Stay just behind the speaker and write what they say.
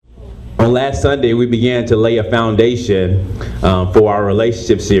On last Sunday, we began to lay a foundation for our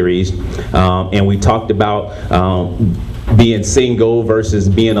relationship series, and we talked about being single versus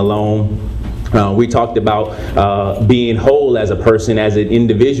being alone. We talked about being whole as a person, as an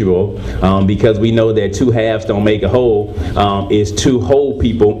individual, because we know that two halves don't make a whole. Is two whole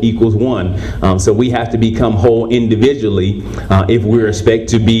people equals one. So we have to become whole individually if we expect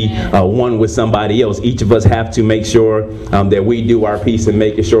to be one with somebody else. Each of us have to make sure that we do our piece and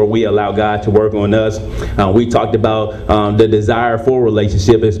making sure we allow God to work on us. We talked about the desire for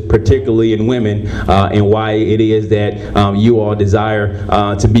relationship, is particularly in women, and why it is that you all desire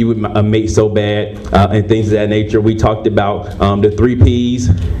to be with a mate so bad. And things of that nature. We talked about the 3 P's,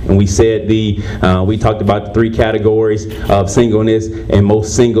 and we said we talked about the 3 categories of singleness, and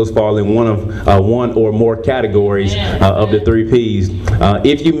most singles fall in one or more categories of the 3 P's.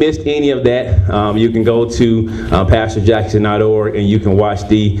 If you missed any of that, you can go to pastorjackson.org and you can watch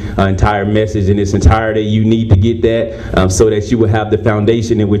the entire message in its entirety. You need to get that so that you will have the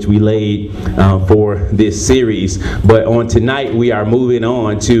foundation in which we laid for this series. But on tonight, we are moving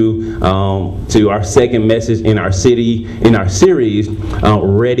on to our second message in our series,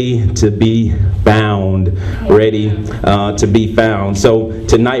 Ready to Be Found. Ready to Be Found. So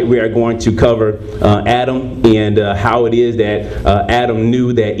tonight we are going to cover Adam and how it is that Adam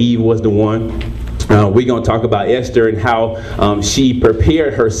knew that Eve was the one. We're going to talk about Esther and how she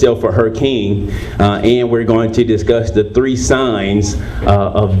prepared herself for her king, and we're going to discuss the 3 signs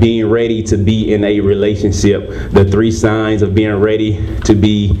of being ready to be in a relationship. The 3 signs of being ready to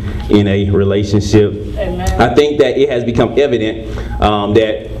be in a relationship. Amen. I think that it has become evident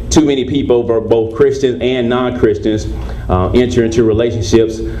that too many people, both Christians and non-Christians, enter into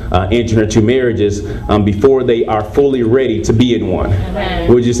relationships, enter into marriages before they are fully ready to be in one.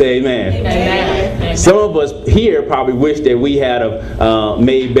 Amen. Would you say amen? Amen. Some of us here probably wish that we had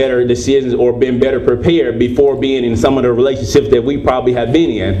made better decisions or been better prepared before being in some of the relationships that we probably have been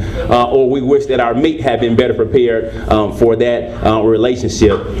in, or we wish that our mate had been better prepared for that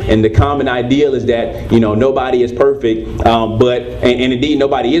relationship. And the common ideal is that nobody is perfect, but indeed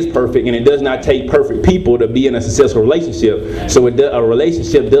nobody is perfect, and it does not take perfect people to be in a successful relationship. So a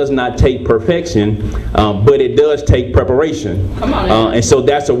relationship does not take perfection, but it does take preparation. Come on, and so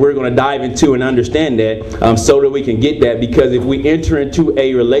that's what we're going to dive into and understand that, so that we can get that. Because if we enter into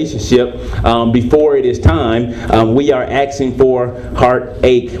a relationship before it is time, we are asking for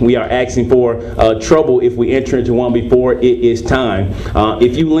heartache. We are asking for trouble if we enter into one before it is time.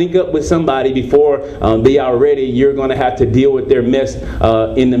 If you link up with somebody before they are ready, you're going to have to deal with their mess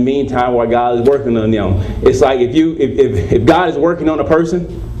in the meantime while God is working on them. It's like if God is working on a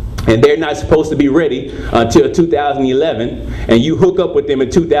person and they're not supposed to be ready until 2011, and you hook up with them in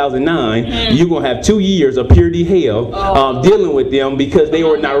 2009, you're going to have 2 years of purity hell dealing with them because they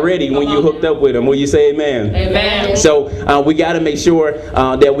were not ready when you hooked up with them. Will you say amen? Amen. So we got to make sure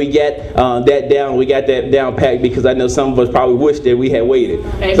that we get that down. We got that down packed, because I know some of us probably wish that we had waited.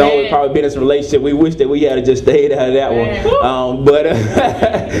 Amen. Some of us probably been in some relationship. We wish that we had just stayed out of that one.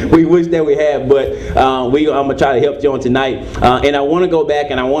 But we wish that we had. But I'm going to try to help you on tonight. And I want to go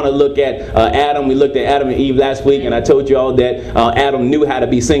back and I want to look at Adam. We looked at Adam and Eve last week, and I told you all that Adam knew how to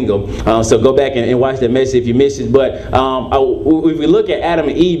be single. So go back and watch that message if you missed it. But if we look at Adam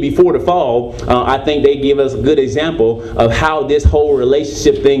and Eve before the fall, I think they give us a good example of how this whole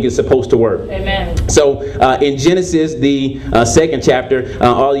relationship thing is supposed to work. Amen. So in Genesis, the 2nd chapter,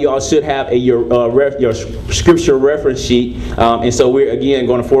 all y'all should have your scripture reference sheet. And so we're again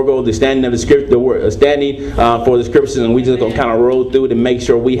going to forego the standing of the script, standing for the scriptures, and we're just going to kind of roll through to make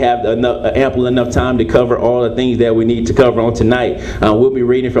sure we have ample enough time to cover all the things that we need to cover on tonight. We'll be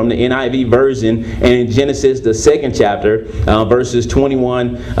reading from the NIV version, and in Genesis, the 2nd chapter, verses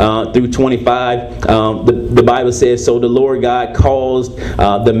 21 through 25, the Bible says, "So the Lord God caused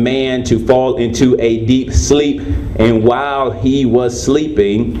the man to fall into a deep sleep, and while he was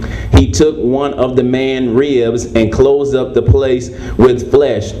sleeping, he took one of the man's ribs and closed up the place with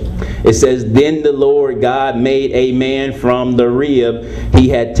flesh." It says, "Then the Lord God made a man from the rib he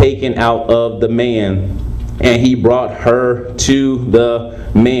had taken out of the man, and he brought her to the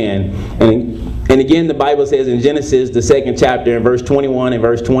man." And again, the Bible says in Genesis, the 2nd chapter, in verse 21 and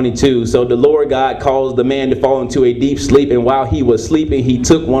verse 22, "So the Lord God caused the man to fall into a deep sleep, and while he was sleeping, he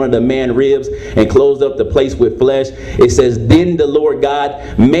took one of the man's ribs and closed up the place with flesh." It says, "Then the Lord God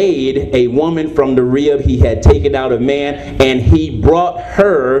made a woman from the rib he had taken out of man, and he brought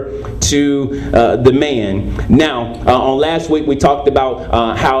her to the man." Now, on last week, we talked about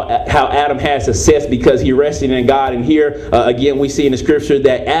how Adam had success because he rested in God. And here, again, we see in the scripture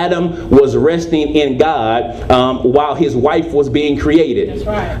that Adam was resting resting in God while his wife was being created. That's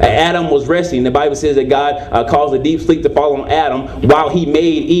right. Adam was resting. The Bible says that God caused a deep sleep to fall on Adam while he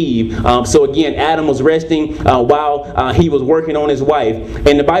made Eve. So again, Adam was resting while he was working on his wife.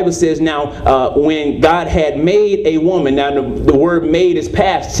 And the Bible says now when God had made a woman, now the word made is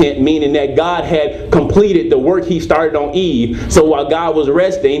past tense, meaning that God had completed the work he started on Eve. So while God was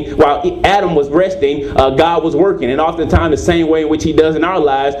resting, while Adam was resting, God was working. And oftentimes the same way in which he does in our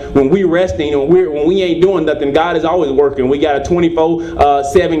lives, when we're resting and when we ain't doing nothing, God is always working. We got a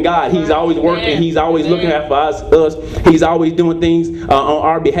 24/7 God. He's always working. He's always looking out for us. He's always doing things on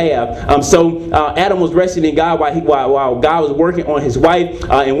our behalf. So Adam was resting in God while God was working on his wife.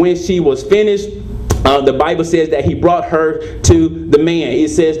 And when she was finished, the Bible says that he brought her to the man. It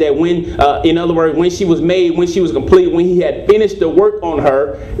says that when, in other words, when she was made, when she was complete, when he had finished the work on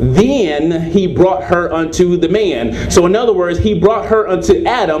her, then he brought her unto the man. So in other words, he brought her unto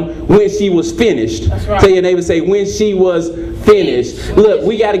Adam when she was finished. That's right. Tell your neighbor, say, when she was finished. Look,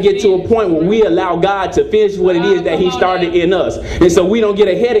 we got to get to a point where we allow God to finish what it is that he started in us. And so we don't get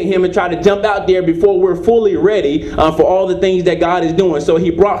ahead of him and try to jump out there before we're fully ready for all the things that God is doing. So he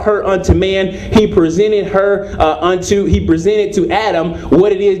brought her unto man. He presented her he presented to Adam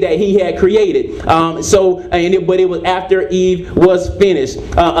what it is that he had created. But it was after Eve was finished.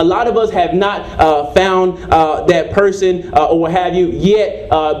 A lot of us have not found that person or what have you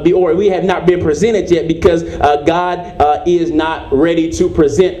yet, or we have not been presented yet, because God is not ready to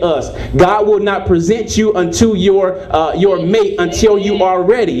present us. God will not present you unto your mate until you are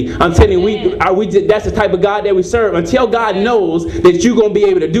ready. I'm telling you, that's the type of God that we serve. Until God knows that you're going to be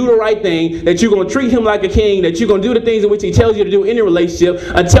able to do the right thing, that you're going to treat him like a king, that you're going to do the things in which he tells you to do in a relationship,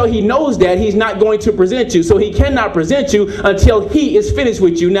 until he knows that, he's not going to present you. So he cannot present you until he is finished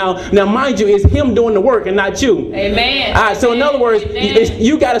with you. Now mind you, it's him doing the work and not you. Amen. All right, so in other words,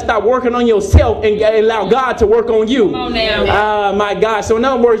 you got to stop working on yourself and allow God to work on you. Come on now. My God. So in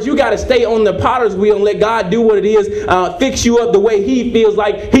other words, you got to stay on the potter's wheel and let God do what it is, fix you up the way he feels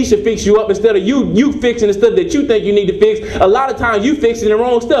like he should fix you up, instead of you fixing the stuff that you think you need to fix. A lot of times you fixing the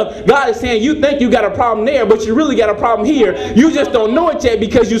wrong stuff. God is saying you think you got a problem there, but you really got a problem here. You just don't know it yet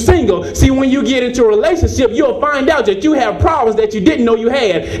because you're single. See, when you get into a relationship, you'll find out that you have problems that you didn't know you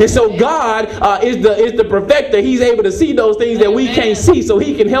had. And so God is the perfecter. He's able to see those things that we can't see, so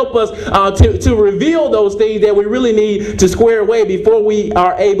he can help us to reveal those things that we really need to square away before we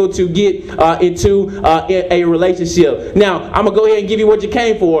are able to get into a relationship. Now, I'm going to go ahead and give you what you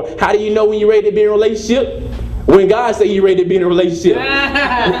came for. How do you know when you're ready to be in a relationship? When God says you're ready to be in a relationship.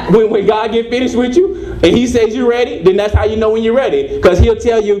 when God get finished with you and he says you're ready, then that's how you know when you're ready. Because he'll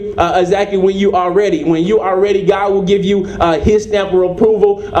tell you exactly when you are ready. When you are ready, God will give you his stamp of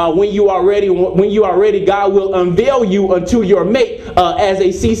approval. When you are ready, God will unveil you unto your mate as a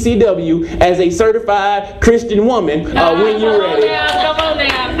CCW, as a certified Christian woman when you're ready. Come on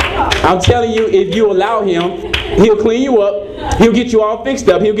now. I'm telling you, if you allow him, he'll clean you up. He'll get you all fixed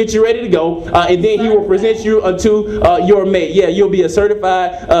up. He'll get you ready to go. And then he will present you unto your mate. Yeah, you'll be a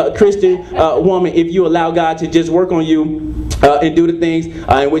certified Christian woman if you allow God to just work on you and do the things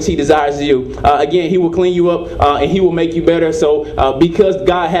in which he desires of you. Again, he will clean you up and he will make you better. So because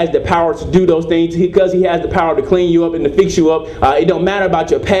God has the power to do those things, because he has the power to clean you up and to fix you up, it don't matter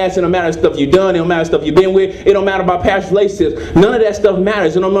about your past. It don't matter stuff you've done. It don't matter stuff you've been with. It don't matter about past relationships. None of that stuff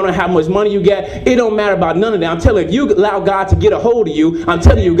matters. It don't matter how much money you got. It don't matter about none of that. I'm telling you, if you allow God to get a hold of you, I'm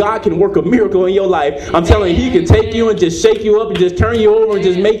telling you, God can work a miracle in your life. I'm telling you, he can take you and just shake you up and just turn you over and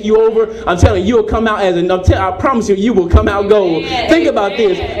just make you over. I'm telling you, you'll come out as I promise you, you will come out gold. Think about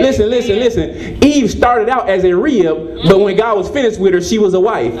this. Listen. Eve started out as a rib, but when God was finished with her, she was a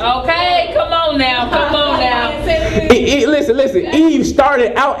wife. Okay, come on now. Listen. Eve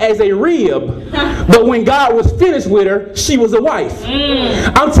started out as a rib, but when God was finished with her, she was a wife.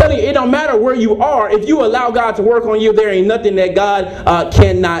 I'm telling you, it don't matter where you are. If you allow God to work on you, there ain't nothing that God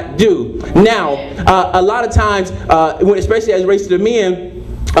cannot do. Now, a lot of times, especially as it relates to the men,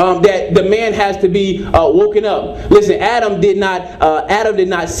 that the man has to be woken up. Listen, Adam did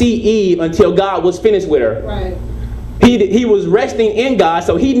not see Eve until God was finished with her. Right. He was resting in God,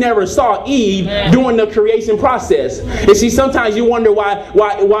 so he never saw Eve during the creation process. And see, sometimes you wonder why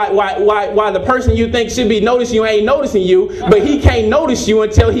the person you think should be noticing you ain't noticing you, but he can't notice you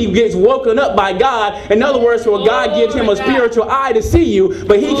until he gets woken up by God. In other words, so God gives him a spiritual eye to see you,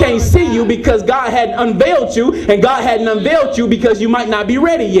 but he can't see you because God hadn't unveiled you, and God hadn't unveiled you because you might not be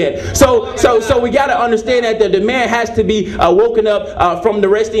ready yet. So we got to understand that the man has to be woken up from the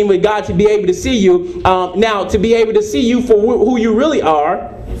resting with God to be able to see you. Now, to be able to see you for who you really are,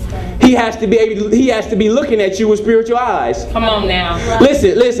 he he has to be looking at you with spiritual eyes. Come on now.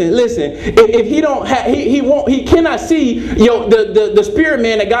 Listen. If he don't have, he cannot see the spirit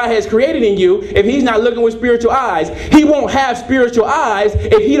man that God has created in you if he's not looking with spiritual eyes. He won't have spiritual eyes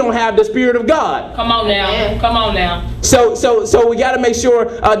if he don't have the Spirit of God. Come on now. Come on now. So we got to make sure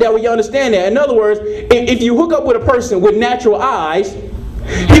that we understand that. In other words, if you hook up with a person with natural eyes,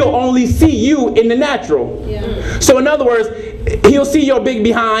 he'll only see you in the natural. Yeah. So in other words, he'll see your big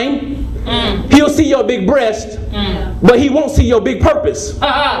behind. He'll see your big breast, but he won't see your big purpose.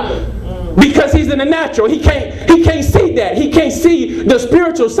 Because he's in the natural. He can't see that. He can't see the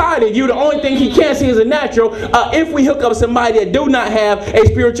spiritual side of you. The only thing he can see is the natural. If we hook up somebody that do not have a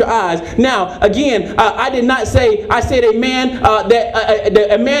spiritual eyes. Now, again, I did not say, I said a man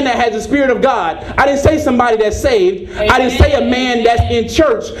a man that has the Spirit of God. I didn't say somebody that's saved. Amen. I didn't say a man that's in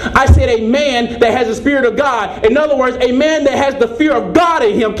church. I said a man that has the Spirit of God. In other words, a man that has the fear of God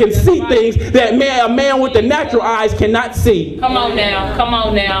in him can see things that a man with the natural eyes cannot see. Come on now. Come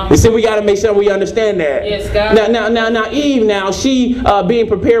on now. You see, we got to make sure we understand that. Yes, God. Now, Eve, she being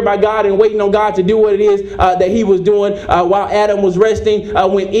prepared by God and waiting on God to do what it is that he was doing while Adam was resting.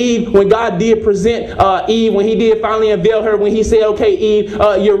 When God did present Eve, when he did finally unveil her, when he said, okay, Eve,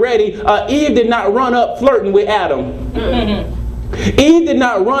 you're ready, Eve did not run up flirting with Adam. Eve did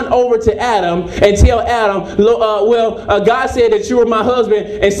not run over to Adam and tell Adam, God said that you were my husband,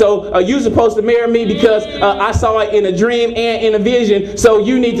 and so you're supposed to marry me because I saw it in a dream and in a vision, so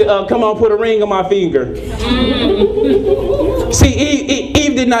you need to come on, put a ring on my finger. See,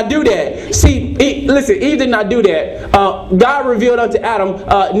 Eve did not do that. See, Eve did not do that. God revealed unto Adam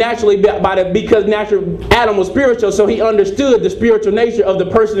naturally because Adam was spiritual, so he understood the spiritual nature of the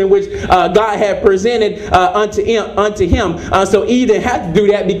person in which God had presented unto him. So Eve didn't have to do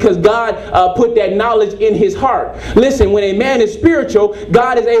that because God put that knowledge in his heart. Listen, when a man is spiritual,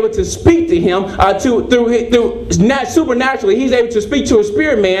 God is able to speak to him supernaturally. He's able to speak to a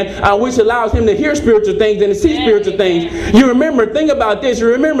spirit man, which allows him to hear spiritual things and to see spiritual things. You remember, think about this. You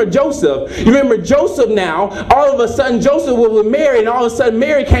remember Joseph. You remember Joseph now. All of a sudden, Joseph was married, and all of a sudden,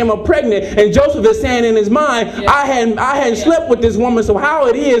 Mary came up pregnant, and Joseph is saying in his mind, I hadn't slept with this woman, so how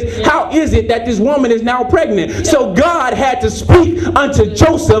is it that this woman is now pregnant? So God had to speak unto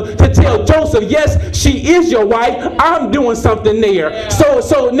Joseph to tell Joseph, yes, she is your wife. I'm doing something there.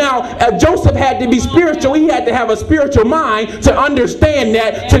 So now Joseph had to be spiritual. He had to have a spiritual mind to understand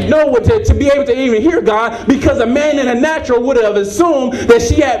that, to know what to be able to even hear God, because a man in a natural would have assumed that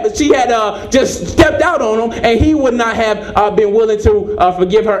she had just stepped out on him, and he would not have been willing to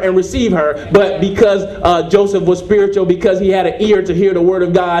forgive her and receive her. But because Joseph was spiritual, because he had an ear to hear the word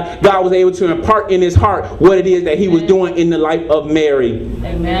of God, God was able to impart in his heart what it is that he was doing in the life of Mary.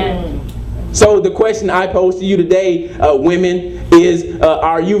 Amen. So the question I pose to you today, women, is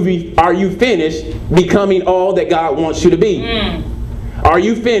are you finished becoming all that God wants you to be? Are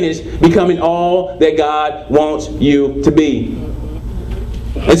you finished becoming all that God wants you to be?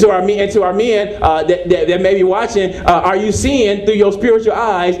 And to our men that may be watching, are you seeing through your spiritual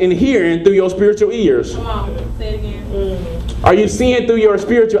eyes and hearing through your spiritual ears? Come on, say it again. Are you seeing through your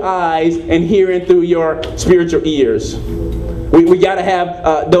spiritual eyes and hearing through your spiritual ears? We got to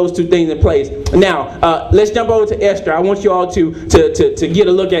have those two things in place. Now, let's jump over to Esther. I want you all to get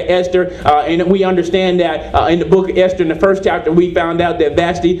a look at Esther. And we understand that in the book of Esther, in the first chapter, we found out that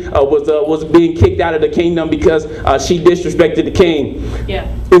Vashti was being kicked out of the kingdom because she disrespected the king. Yeah.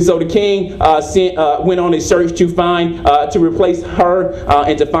 And so the king went on a search to find, to replace her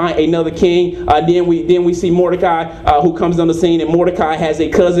and to find another king. Then we see Mordecai who comes on the scene, and Mordecai has a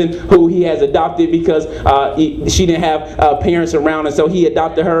cousin who he has adopted because she didn't have parents around, and so he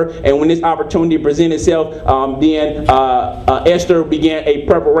adopted her. And when this opportunity presented itself, then Esther began a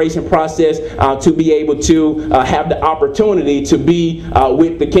preparation process to be able to have the opportunity to be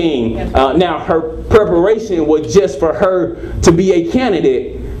with the king. Now, her preparation was just for her to be a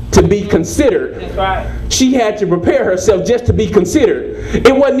candidate, to be considered. That's right. She had to prepare herself just to be considered.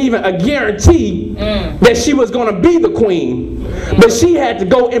 It wasn't even a guarantee that she was going to be the queen. But she had to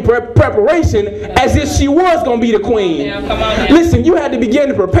go in preparation as if she was going to be the queen. Listen, you had to begin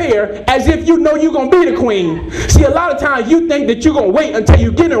to prepare as if you know you're going to be the queen. See, a lot of times you think that you're going to wait until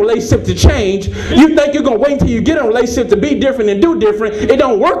you get in a relationship to change. You think you're going to wait until you get in a relationship to be different and do different. It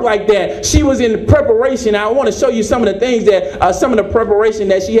don't work like that. She was in preparation. I want to show you some of the things that, some of the preparation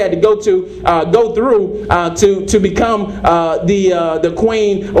that she had to go through to become the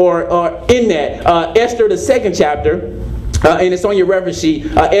queen or in that. Esther, the second chapter. and it's on your reference sheet.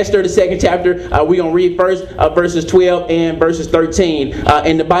 Esther, the 2nd chapter. We're going to read first verses 12 and verses 13.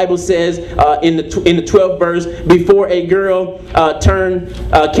 And the Bible says in the 12th verse, before a girl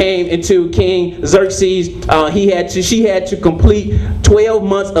came into King Xerxes, she had to complete 12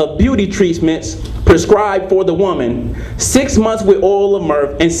 months of beauty treatments prescribed for the woman, 6 months with oil of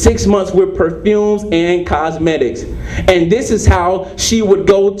myrrh, and 6 months with perfumes and cosmetics. And this is how she would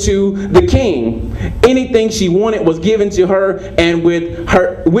go to the king. Anything she wanted was given to her, and with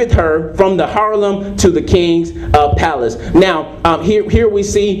her from the harem to the king's palace. Now, here we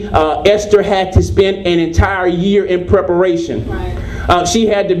see Esther had to spend an entire year in preparation. Right. She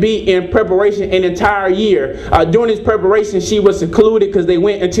had to be in preparation an entire year. During this preparation, she was secluded because they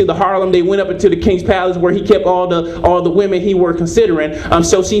went into the harem. They went up into the king's palace where he kept all the women he were considering.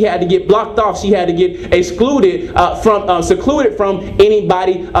 So she had to get blocked off. She had to get secluded from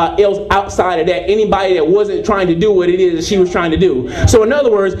anybody else outside of that. Anybody that wasn't trying to do what it is that she was trying to do. So in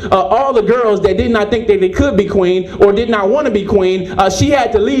other words, all the girls that did not think that they could be queen or did not want to be queen, she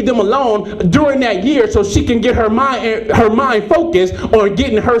had to leave them alone during that year so she can get her mind focused on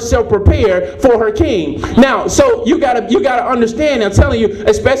getting herself prepared for her king. Now, so you gotta understand. I'm telling you,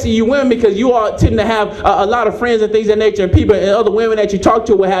 especially you women, because you all tend to have a lot of friends and things of that nature, and people and other women that you talk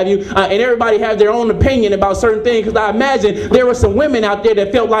to, what have you, and everybody have their own opinion about certain things. Because I imagine there were some women out there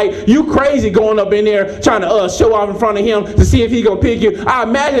that felt like you crazy going up in there trying to show off in front of him to see if he gonna pick you. I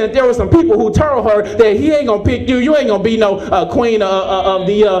imagine that there were some people who told her that he ain't gonna pick you. You ain't gonna be no queen of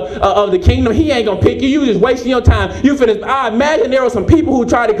the kingdom. He ain't gonna pick you. You just wasting your time. I imagine there were some people who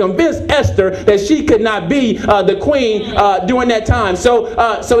tried to convince Esther that she could not be the queen during that time. So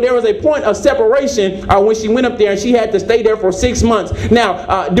there was a point of separation when she went up there, and she had to stay there for 6 months.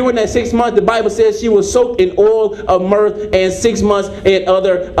 Now, during that 6 months, the Bible says she was soaked in oil of myrrh and 6 months in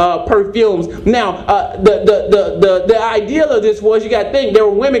other perfumes. Now, the ideal of this was, you got to think, there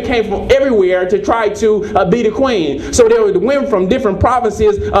were women came from everywhere to try to be the queen. So there were the women from different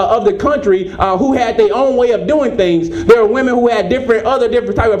provinces of the country who had their own way of doing things. There were women who had different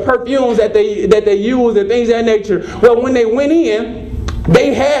type of perfumes that they use and things of that nature. Well, when they went in,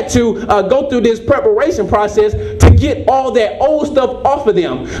 they had to go through this preparation process to get all that old stuff off of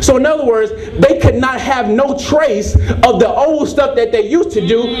them. So in other words, they could not have no trace of the old stuff that they used to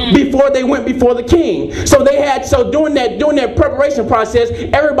do before they went before the king. So during that preparation process,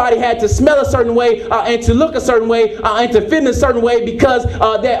 everybody had to smell a certain way and to look a certain way and to fit in a certain way because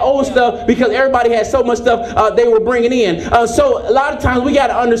that old stuff, because everybody had so much stuff they were bringing in. So a lot of times we got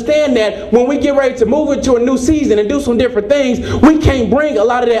to understand that when we get ready to move into a new season and do some different things, we can't bring a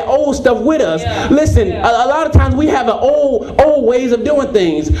lot of that old stuff with us. Yeah. Listen, a lot of times we have an old ways of doing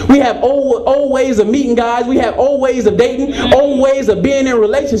things. We have old ways of meeting guys. We have old ways of dating, old ways of being in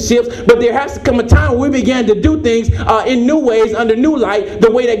relationships. But there has to come a time where we begin to do things in new ways, under new light, the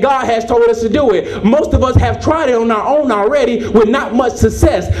way that God has told us to do it. Most of us have tried it on our own already with not much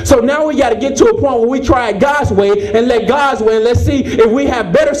success. So now we got to get to a point where we try it God's way and let God's way, and let's see if we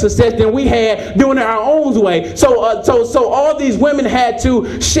have better success than we had doing it our own way. So all these women had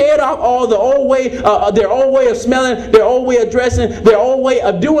to shed off all the old way, their old way of smelling, their old way of dressing, their old way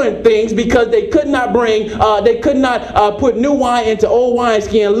of doing things, because they could not put new wine into old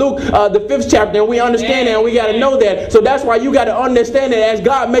wineskin. Luke, the 5th chapter, and we understand that, and we got to know that. So that's why you got to understand that as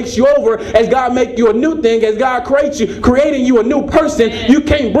God makes you over, as God make you a new thing, as God creating you a new person, you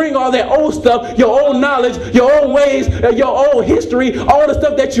can't bring all that old stuff, your old knowledge, your old ways, your old history, all the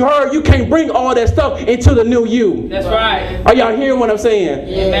stuff that you heard. You can't bring all that stuff into the new you. That's right. Are y'all hearing what I'm saying?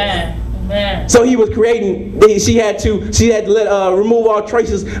 Amen. Amen. So he was creating. She had to let remove all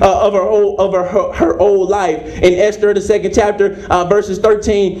traces of her old life. In Esther, the 2nd chapter, verses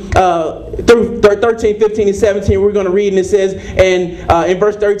 13 through 13, 15, and 17, we're going to read, and it says, and in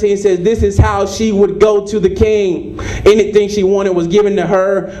verse 13 it says, "This is how she would go to the king. Anything she wanted was given to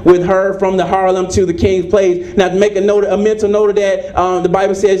her, with her from the harem to the king's place." Now, to make a mental note of that, the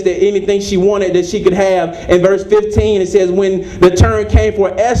Bible says that anything she wanted that she could have. In verse 15 it says, "When the turn came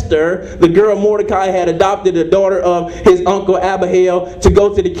for Esther, the girl Mordecai had adopted the daughter of his uncle Abihail to go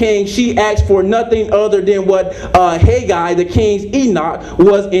to the king. She asked for nothing other than what Haggai, the king's eunuch,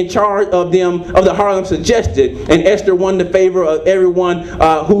 was in charge of the harem suggested, and Esther won the favor of everyone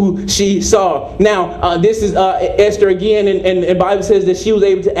who she saw." Now, this is Esther again, and the Bible says that she was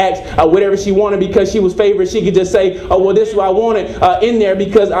able to ask whatever she wanted because she was favored. She could just say, "Oh, well, this is what I wanted in there,"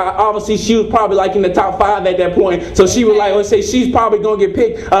 because obviously she was probably like in the top 5 at that point. So she was like, let's say she's probably gonna get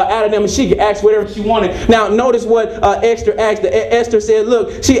picked out of them. she could ask whatever she wanted. Now notice what Esther asked. Esther said,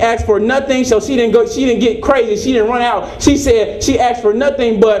 look, she asked for nothing, so she didn't get crazy. She didn't run out. She said she asked for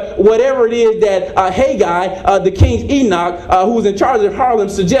nothing but whatever it is that Haggai, the king's Enoch, who was in charge of Harlem,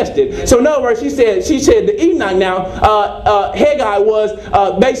 suggested. So in other words, she said the Enoch now, Haggai was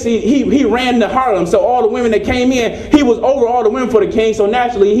basically, he ran to Harlem. So all the women that came in, he was over all the women for the king. So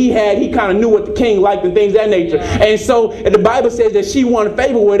naturally, he kind of knew what the king liked and things of that nature. And so the Bible says that she won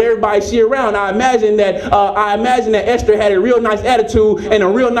favor with everybody she around. I imagine that Esther had a real nice attitude and a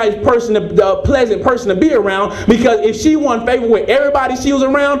real nice person, a pleasant person to be around, because if she won favor with everybody she was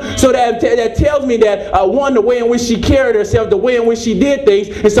around, so that tells me that one, the way in which she carried herself, the way in which she did things.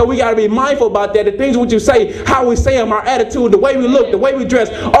 And so we got to be mindful about that. The things what you say, how we say them, our attitude, the way we look, the way we dress,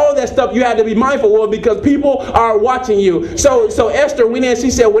 all that stuff you have to be mindful of, because people are watching you. So Esther went in, she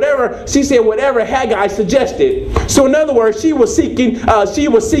said whatever Haggai suggested. So in other words, she was seeking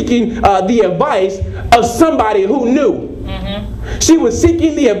the advice of somebody who knew. She was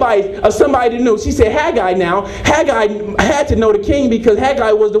seeking the advice of somebody who knew. She said Haggai had to know the king, because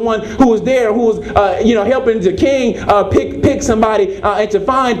Haggai was the one who was there, who was helping the king pick somebody and to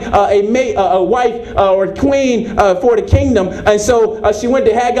find a wife or queen for the kingdom. And so she went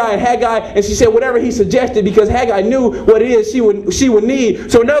to Haggai and she said whatever he suggested, because Haggai knew what it is she would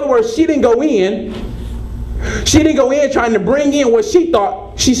need. So in other words, she didn't go in trying to bring in what she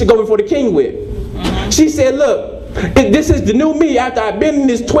thought she should go before the king with. She said, look, this is the new me after I've been in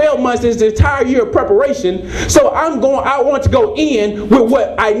this 12 months, this entire year of preparation. So I want to go in with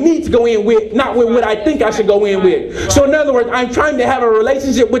what I need to go in with, not with what I think I should go in with. So in other words, I'm trying to have a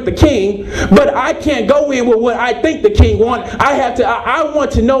relationship with the king, but I can't go in with what I think the king wants. I want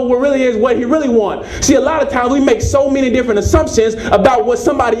to know what really is what he really wants. See, a lot of times we make so many different assumptions about what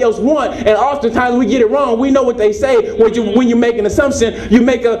somebody else wants, and oftentimes we get it wrong. We know what they say when you make an assumption, you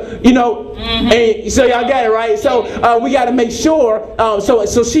make and so y'all got it right. So we got to make sure.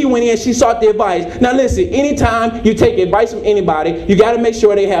 So she went in, she sought the advice. Now listen, anytime you take advice from anybody, you got to make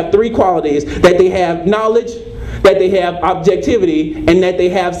sure they have three qualities: that they have knowledge, that they have objectivity, and that they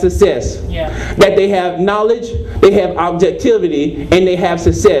have success. That they have knowledge, they have objectivity, and they have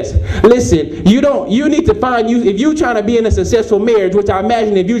success. Listen, you need to find, if you're trying to be in a successful marriage, which I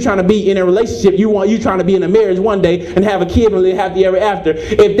imagine if you're trying to be in a relationship, you trying to be in a marriage one day and have a kid and live happily ever after.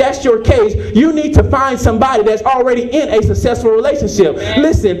 If that's your case, you need to find somebody that's already in a successful relationship.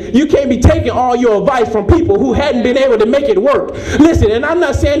 Listen, you can't be taking all your advice from people who hadn't been able to make it work. Listen, and I'm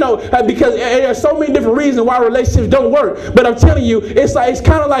not saying no, because there are so many different reasons why relationships don't work. But I'm telling you, it's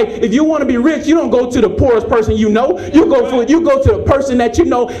kind of like, if you want to be rich, you don't go to the poorest person you know. You go to the person that you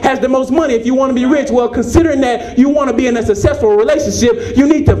know has the most money. If you want to be rich, well, considering that you want to be in a successful relationship, you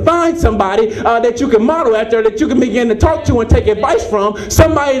need to find somebody that you can model after, that you can begin to talk to and take advice from.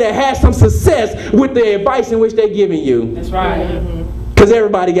 Somebody that has some success with the advice in which they're giving you. That's right. Because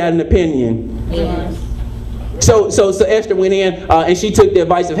everybody got an opinion. Yes. So Esther went in and she took the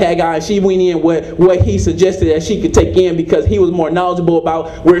advice of Haggai, and she went in what he suggested that she could take in, because he was more knowledgeable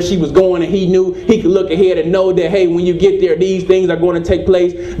about where she was going, and he knew he could look ahead and know that, hey, when you get there, these things are going to take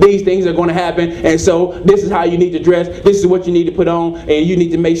place, these things are going to happen, and so this is how you need to dress, this is what you need to put on, and you need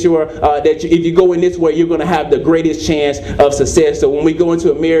to make sure that if you go in this way, you're going to have the greatest chance of success. So when we go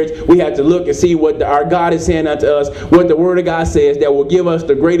into a marriage, we have to look and see what our God is saying unto us, what the Word of God says that will give us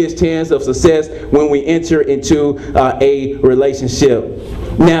the greatest chance of success when we enter into a relationship.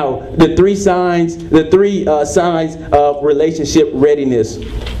 Now, the three signs of relationship readiness.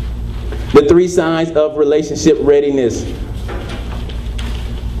 The three signs of relationship readiness.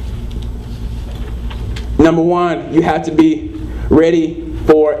 Number one, you have to be ready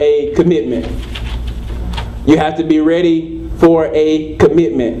for a commitment. You have to be ready for a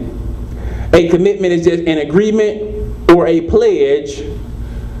commitment. A commitment is just an agreement or a pledge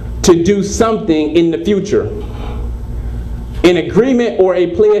to do something in the future. An agreement or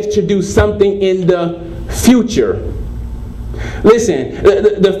a pledge to do something in the future. Listen,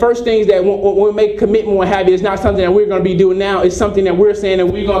 the first things that when we make a commitment, what have you, is not something that we're going to be doing now. It's something that we're saying that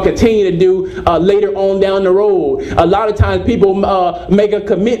we're going to continue to do later on down the road. A lot of times people make a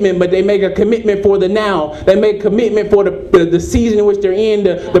commitment, but they make a commitment for the now. They make a commitment for the season in which they're in,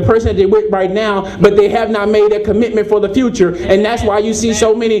 the person that they're with right now, but they have not made a commitment for the future. And that's why you see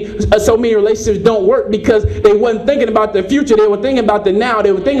so many relationships don't work, because they wasn't thinking about the future. They were thinking about the now.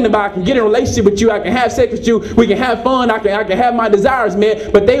 They were thinking about, I can get in a relationship with you, I can have sex with you, we can have fun, I can can have my desires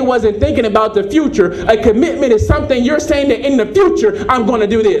met, but they wasn't thinking about the future. A commitment is something you're saying that in the future, I'm going to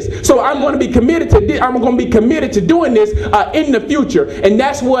do this. So I'm going to be committed to doing this in the future. And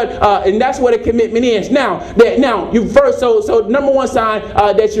that's what a commitment is. Now you first, so number one sign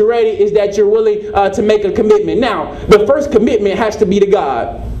that you're ready is that you're willing to make a commitment. Now, the first commitment has to be to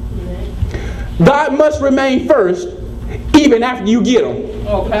God. God must remain first, even after you get him.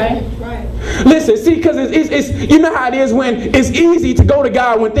 Okay. Right. Listen, see, because it's you know how it is when it's easy to go to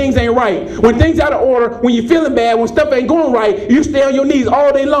God when things ain't right, when things out of order, when you're feeling bad, when stuff ain't going right, you stay on your knees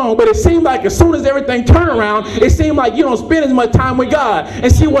all day long. But it seems like as soon as everything turn around, it seems like you don't spend as much time with God.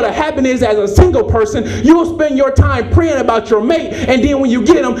 And see, what'll happen is, as a single person, you'll spend your time praying about your mate, and then when you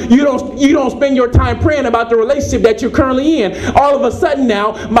get them, you don't spend your time praying about the relationship that you're currently in. All of a sudden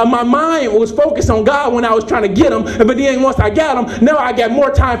now, my mind was focused on God when I was trying to get him, but then once I got him, now I got more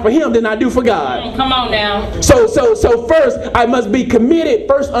time for him than I do for God. Come on now. So first I must be committed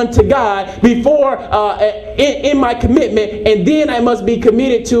first unto God before in my commitment, and then I must be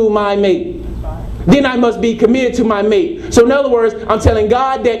committed to my mate. Then I must be committed to my mate. So in other words, I'm telling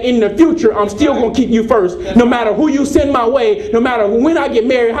God that in the future, I'm still going to keep you first. No matter who you send my way, no matter when I get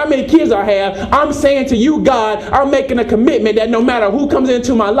married, how many kids I have, I'm saying to you, God, I'm making a commitment that no matter who comes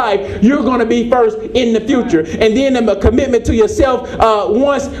into my life, you're going to be first in the future. And then a commitment to yourself,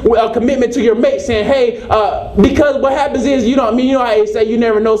 once a commitment to your mate, saying, hey, because what happens is, you know how they say you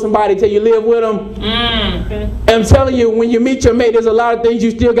never know somebody till you live with them. And I'm telling you, when you meet your mate, there's a lot of things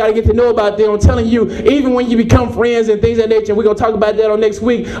you still got to get to know about them. I'm telling you, even when you become friends and things of that nature, we're going to talk about that on next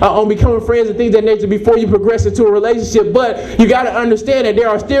week, on becoming friends and things of that nature before you progress into a relationship. But you got to understand that there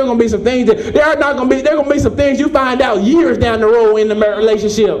are still going to be some things that there are going to be some things you find out years down the road in the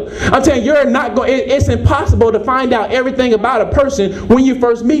relationship. I'm telling you, it's impossible to find out everything about a person when you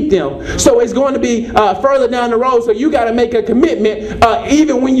first meet them. So it's going to be further down the road. So you got to make a commitment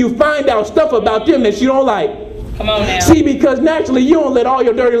even when you find out stuff about them that you don't like. Come on now. See, because naturally you don't let all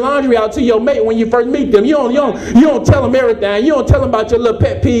your dirty laundry out to your mate when you first meet them. You don't tell them everything. You don't tell them about your little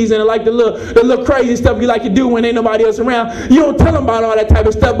pet peeves and like the little crazy stuff you like to do when ain't nobody else around. You don't tell them about all that type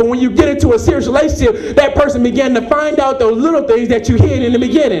of stuff. But when you get into a serious relationship, that person began to find out those little things that you hid in the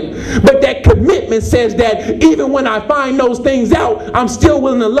beginning. But that commitment says that even when I find those things out, I'm still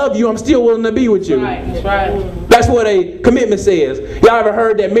willing to love you. I'm still willing to be with you. That's right. That's what a commitment says. Y'all ever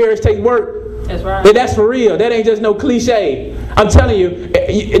heard that marriage takes work? That's right. But that's for real. That ain't just no cliche. I'm telling you,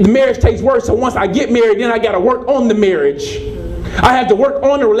 the marriage takes work. So once I get married, then I got to work on the marriage. I have to work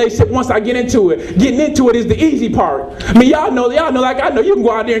on the relationship once I get into it. Getting into it is the easy part. I mean, y'all know, like I know, you can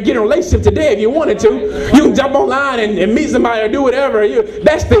go out there and get in a relationship today if you wanted to. You can jump online and meet somebody or do whatever.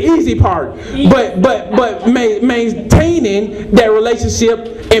 That's the easy part. But maintaining that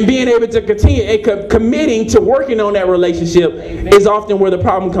relationship and being able to continue and committing to working on that relationship is often where the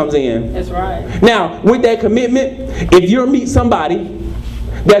problem comes in. That's right. Now, with that commitment, if you meet somebody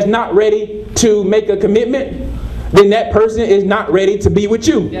that's not ready to make a commitment, then that person is not ready to be with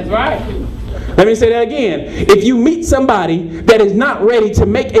you. That's right. Let me say that again. If you meet somebody that is not ready to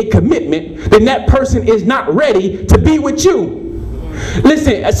make a commitment, then that person is not ready to be with you.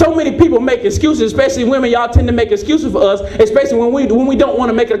 Listen, so many people make excuses, especially women. Y'all tend to make excuses for us, especially when we don't want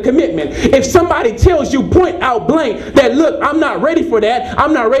to make a commitment. If somebody tells you point out blank that, look, I'm not ready for that,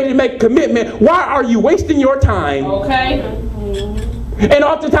 I'm not ready to make a commitment, why are you wasting your time? Okay. And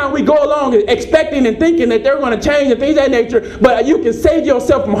oftentimes we go along expecting and thinking that they're going to change and things of that nature, but you can save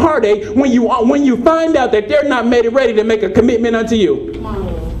yourself from heartache when you find out that they're not ready to make a commitment unto you.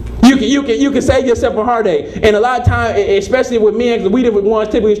 You can save yourself a heartache. And a lot of times, especially with men, because we the ones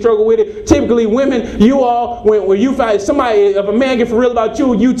typically struggle with it. Typically, women, you all, when you find somebody, if a man get for real about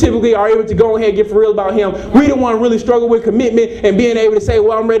you, you typically are able to go ahead and get for real about him. We the one really struggle with commitment and being able to say,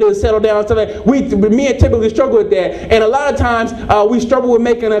 well, I'm ready to settle down and stuff like that. Men typically struggle with that. And a lot of times, we struggle with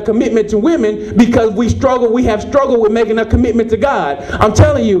making a commitment to women because we have struggled with making a commitment to God. I'm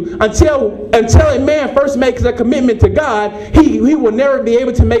telling you, until a man first makes a commitment to God, he will never be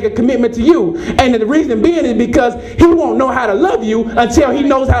able to make a commitment to you. And the reason being is because he won't know how to love you until he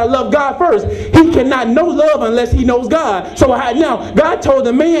knows how to love God first. He cannot know love unless he knows God. So now, God told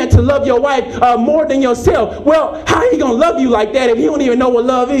the man to love your wife more than yourself. Well, how he going to love you like that if he don't even know what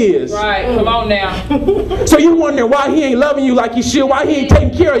love is? Right, come on now. So you wondering why he ain't loving you like he should, why he ain't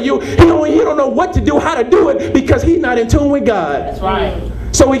taking care of you. He don't know what to do, how to do it, because he's not in tune with God. That's right.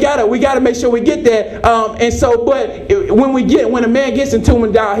 So we gotta make sure we get that. When a man gets into him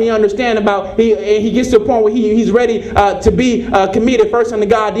and he understand about he gets to a point where he's ready to be committed first unto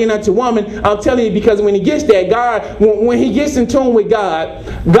God, then unto woman. I'm telling you, because when he gets that, God, when he gets in tune with God,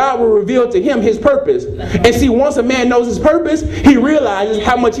 God will reveal to him his purpose. And see, once a man knows his purpose, he realizes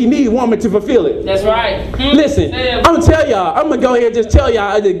how much he needs woman to fulfill it. That's right. Listen, I'm gonna tell y'all. I'm gonna go ahead and just tell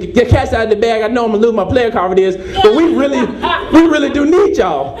y'all. The cat's out of the bag. I know I'm gonna lose my player card for this, but we really do need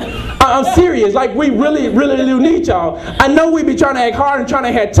y'all. I'm serious. Like, we really do need y'all. I know we be trying to act hard and trying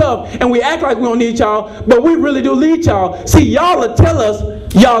to act tough, and we act like we don't need y'all, but we really do need y'all. See, y'all will tell us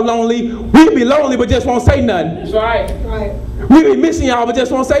y'all lonely. We be lonely, but just won't say nothing. That's right. We be missing y'all, but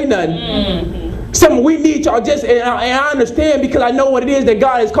just won't say nothing. We need y'all and I understand, because I know what it is that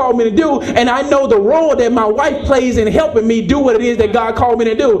God has called me to do, and I know the role that my wife plays in helping me do what it is that God called me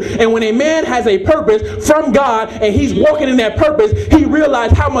to do. And when a man has a purpose from God and he's walking in that purpose, he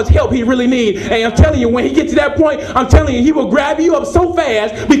realizes how much help he really needs. And I'm telling you, when he gets to that point, I'm telling you, he will grab you up so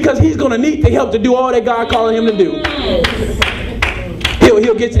fast, because he's going to need the help to do all that God called him to do.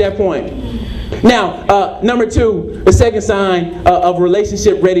 He'll get to that point. Now, number 2, the second sign of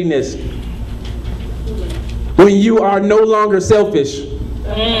relationship readiness. When you are no longer selfish.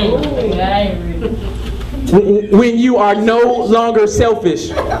 When you are no longer selfish.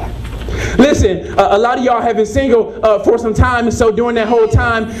 Listen, a lot of y'all have been single for some time, and so during that whole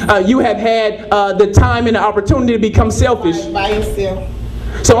time, you have had the time and the opportunity to become selfish. By yourself.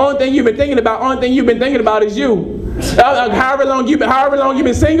 So only thing you've been thinking about is you. However long you've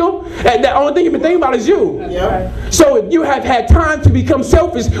been single, the only thing you've been thinking about is you. Yep. So you have had time to become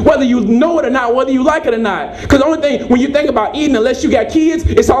selfish, whether you know it or not, whether you like it or not. Because the only thing, when you think about eating, unless you got kids,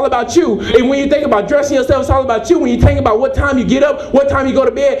 it's all about you. And when you think about dressing yourself, it's all about you. When you think about what time you get up, what time you go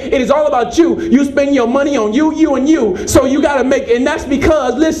to bed, it is all about you. You spend your money on you, and you. So you got to make, and that's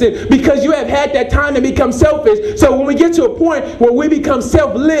because, listen, because you have had that time to become selfish. So when we get to a point where we become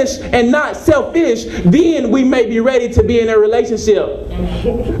selfless and not selfish, then we may be ready to be in a relationship.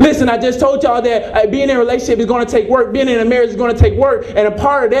 Listen, I just told y'all that being in a relationship is going to take work. Being in a marriage is going to take work, and a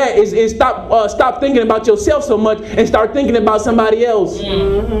part of that is stop thinking about yourself so much and start thinking about somebody else.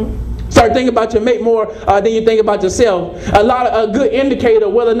 Start thinking about your mate more than you think about yourself. A good indicator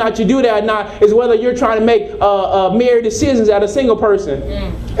of whether or not you do that or not is whether you're trying to make married decisions as a single person.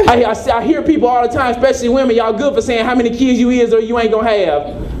 I hear people all the time, especially women, y'all good for saying how many kids you is or you ain't gonna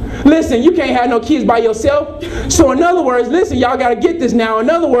have. Listen, you can't have no kids by yourself. So in other words, listen, y'all got to get this now. In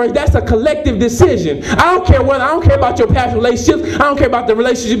other words, that's a collective decision. I don't care about your past relationships. I don't care about the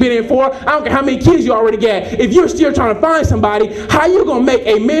relationship you've been in for. I don't care how many kids you already got. If you're still trying to find somebody, how you going to make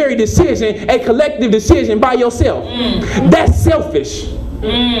a married decision, a collective decision by yourself? That's selfish.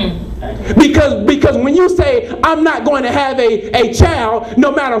 Because when you say, I'm not going to have a child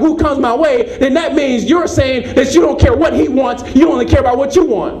no matter who comes my way, then that means you're saying that you don't care what he wants, you only care about what you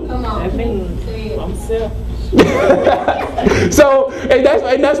want. Come on. That means I'm selfish. So, and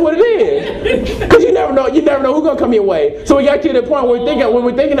that's what it is. Because you never know who's gonna come your way. So we got to the point where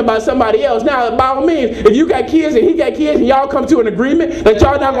we're thinking about somebody else. Now, by all means, if you got kids and he got kids and y'all come to an agreement that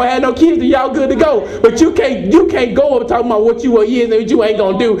y'all not gonna have no kids, then y'all good to go. But you can't go up talking about what you is and what you ain't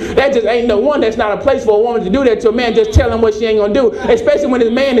gonna do. That just ain't that's not a place for a woman to do that to a man. Just tell him what she ain't gonna do. Especially when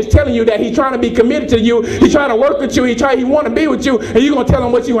his man is telling you that he's trying to be committed to you, he's trying to work with you, he want to be with you, and you gonna tell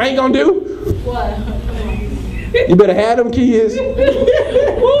him what you ain't gonna do? What? You better have them kids.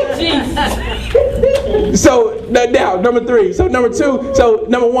 So now, number 3. So number 2. So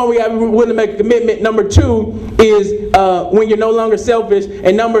number 1, we got willing to make a commitment. Number 2 is when you're no longer selfish.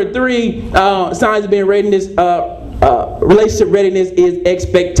 And number 3, signs of being readiness, relationship readiness is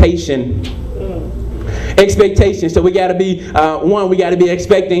expectation. Expectation. So we got to be we got to be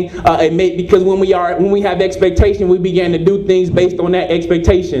expecting a mate, because when we have expectation, we begin to do things based on that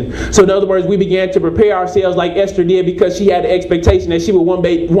expectation. So in other words, we began to prepare ourselves like Esther did, because she had the expectation that she would one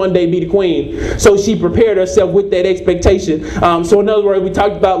day be the queen. So she prepared herself with that expectation. So in other words, we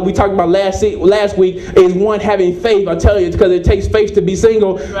talked about last week is one having faith. I tell you, it's because it takes faith to be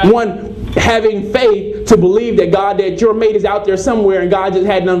single. Right. One having faith to believe that your mate is out there somewhere, and God just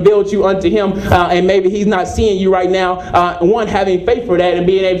hadn't unveiled you unto him, and maybe he's not seeing you right now. One having faith for that and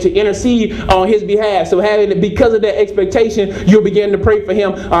being able to intercede on his behalf. So because of that expectation, you'll begin to pray for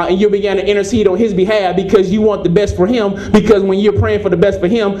him, and you'll begin to intercede on his behalf, because you want the best for him. Because when you're praying for the best for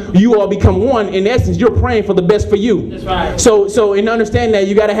him, you all become one. In essence, you're praying for the best for you. That's right. So in understanding that,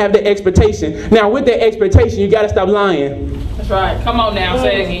 you got to have that expectation. Now with that expectation, you got to stop lying. That's right. Come on now,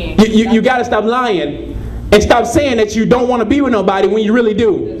 say it again. You got to stop lying and stop saying that you don't want to be with nobody when you really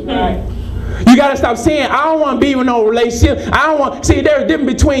do. That's right. You got to stop saying, I don't want to be in no relationship. I don't want, see, there's a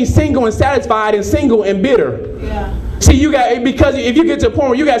difference between single and satisfied and single and bitter. Yeah. See, you got, because if you get to a point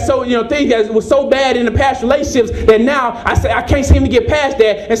where you got so, things that was so bad in the past relationships that now I say I can't seem to get past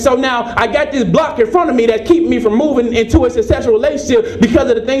that, and so now I got this block in front of me that's keeping me from moving into a successful relationship because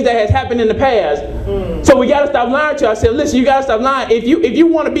of the things that has happened in the past. So we got to stop lying to ourselves. Listen, you got to stop lying. If you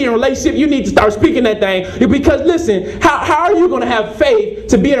want to be in a relationship, you need to start speaking that thing, because listen, how are you going to have faith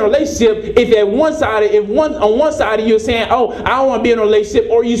to be in a relationship if on one side of you are saying, oh, I don't want to be in a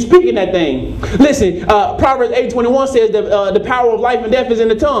relationship, or you speaking that thing? Listen, Proverbs 8:21 says the power of life and death is in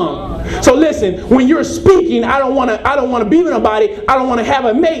the tongue. So listen, when you're speaking, I don't want to be with nobody, I don't want to have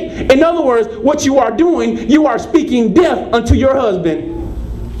a mate. In other words, what you are doing, you are speaking death unto your husband.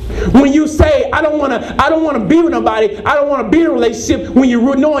 When you say, I don't want to be with nobody, I don't want to be in a relationship, when you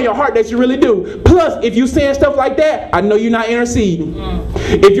know in your heart that you really do. Plus, if you're saying stuff like that, I know you're not interceding.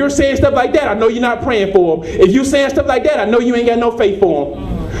 If you're saying stuff like that, I know you're not praying for them. If you're saying stuff like that, I know you ain't got no faith for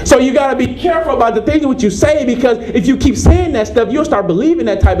them. So you got to be careful about the things that you say, because if you keep saying that stuff, you'll start believing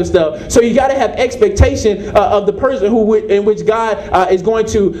that type of stuff. So you got to have expectation of the person in which God is going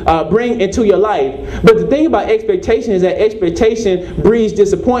to bring into your life. But the thing about expectation is that expectation breeds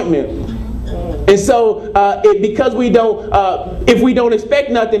disappointment. And so, because we don't, if we don't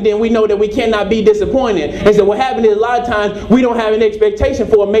expect nothing, then we know that we cannot be disappointed. And so what happens is a lot of times we don't have an expectation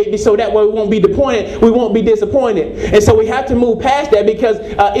for a mate, so that way we won't be disappointed. We won't be disappointed. And so we have to move past that, because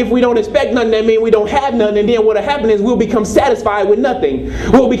if we don't expect nothing, that means we don't have nothing. And then what will happen is we'll become satisfied with nothing.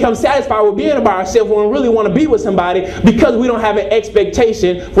 We'll become satisfied with being by ourselves when we really want to be with somebody, because we don't have an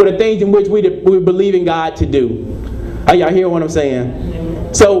expectation for the things in which we believe in God to do. Are y'all hearing what I'm saying?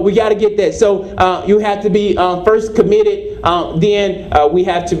 So we got to get that. So you have to be first committed. Then we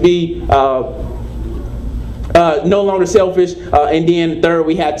have to be no longer selfish. And then third,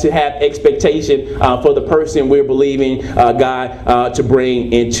 we have to have expectation for the person we're believing God to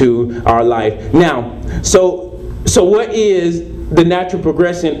bring into our life. Now, so what is the natural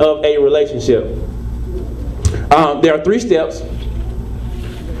progression of a relationship? There are 3 steps.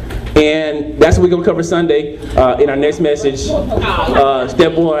 And that's what we're going to cover Sunday in our next message.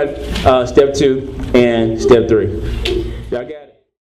 Step 1, step 2, and step 3. Y'all got it?